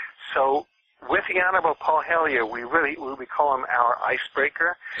hearings. So with the Honorable Paul Hellyer, we call him our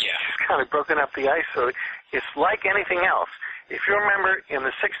icebreaker. Yeah. He's kind of broken up the ice. So it's like anything else. If you remember, in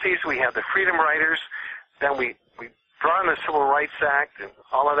the 60s, we had the Freedom Riders. Then we brought in the Civil Rights Act and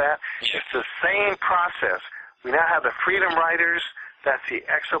all of that. Yeah. It's the same process. We now have the Freedom Riders. That's the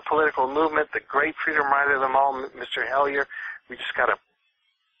exopolitical movement, the great freedom rider of them all, Mr. Hellyer. We just got to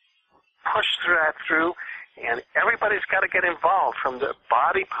push that through, and everybody's got to get involved from the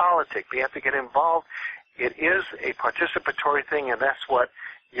body politic. They have to get involved. It is a participatory thing, and that's what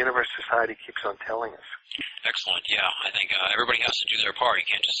Universe Society keeps on telling us. Excellent. Yeah, I think everybody has to do their part. You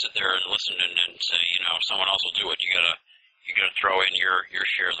can't just sit there and listen and say, someone else will do it. You gotta throw in your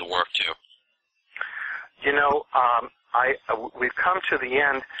share of the work too. We've come to the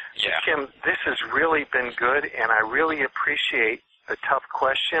end. Yeah. Tim, this has really been good, and I really appreciate the tough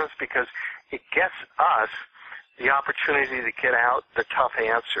questions because it gets us the opportunity to get out the tough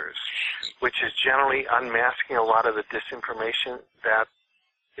answers, which is generally unmasking a lot of the disinformation that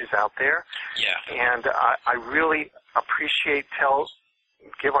is out there. Yeah. And I really appreciate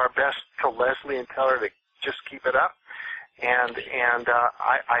give our best to Leslie and tell her to just keep it up. And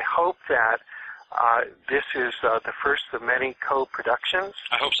I hope that this is the first of many co-productions.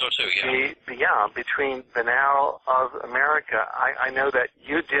 I hope so too, yeah. Between Biennale of America. I know that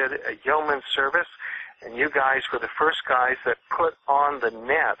you did a yeoman service, and you guys were the first guys that put on the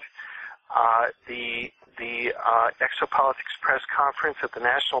net the Exopolitics Press Conference at the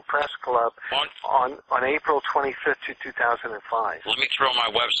National Press Club on April 25th, 2005. Let me throw my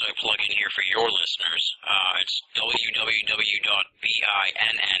website plug in here for your listeners. It's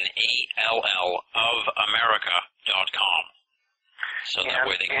www.biennaleofamerica.com. So that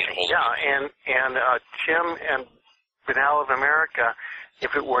way they can get a hold of it. Yeah, and Tim and Biennale of America,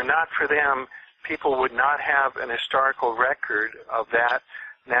 if it were not for them, people would not have an historical record of that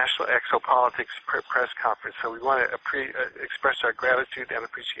National Exopolitics Press Conference. So we want to express our gratitude and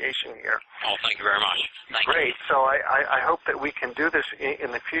appreciation here. Oh, thank you very much. Great. So I hope that we can do this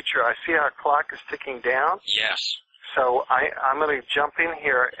in the future. I see our clock is ticking down. Yes. So I'm going to jump in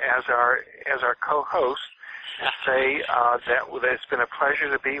here as our co-host and say that it's been a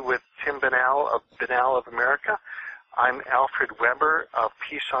pleasure to be with Tim Binnall of Biennale of America. I'm Alfred Weber of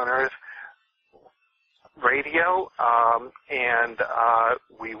Peace on Earth Radio, and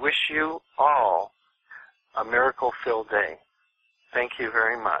we wish you all a miracle-filled day. Thank you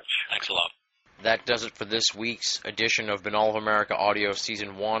very much. Thanks a lot. That does it for this week's edition of Biennale of America Audio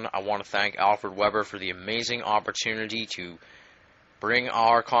Season 1. I want to thank Alfred Weber for the amazing opportunity to bring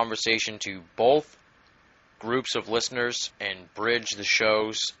our conversation to both groups of listeners and bridge the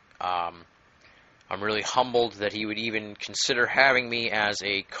shows. I'm really humbled that he would even consider having me as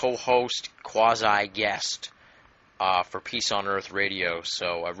a co-host, quasi-guest for Peace on Earth Radio,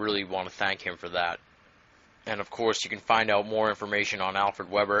 so I really want to thank him for that. And, of course, you can find out more information on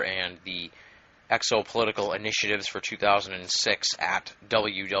Alfred Weber and the exopolitical initiatives for 2006 at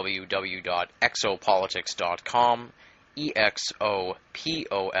www.exopolitics.com,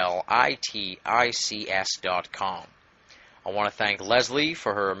 exopolitics.com. I want to thank Leslie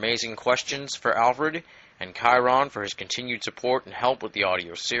for her amazing questions for Alfred, and Chiron for his continued support and help with the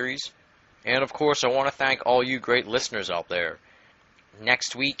audio series. And, of course, I want to thank all you great listeners out there.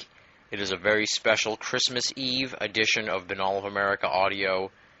 Next week, it is a very special Christmas Eve edition of Biennale of America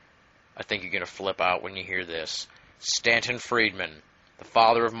Audio. I think you're going to flip out when you hear this. Stanton Friedman, the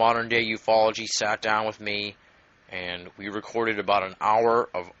father of modern-day ufology, sat down with me, and we recorded about an hour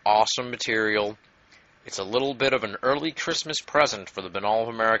of awesome material. It's a little bit of an early Christmas present for the Binnall of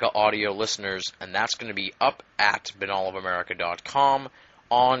America audio listeners, and that's going to be up at binnallofamerica.com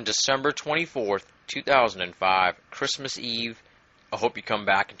on December 24th, 2005, Christmas Eve. I hope you come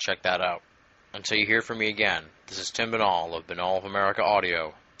back and check that out. Until you hear from me again, this is Tim Binnall of Binnall of America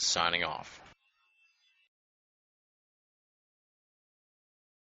Audio, signing off.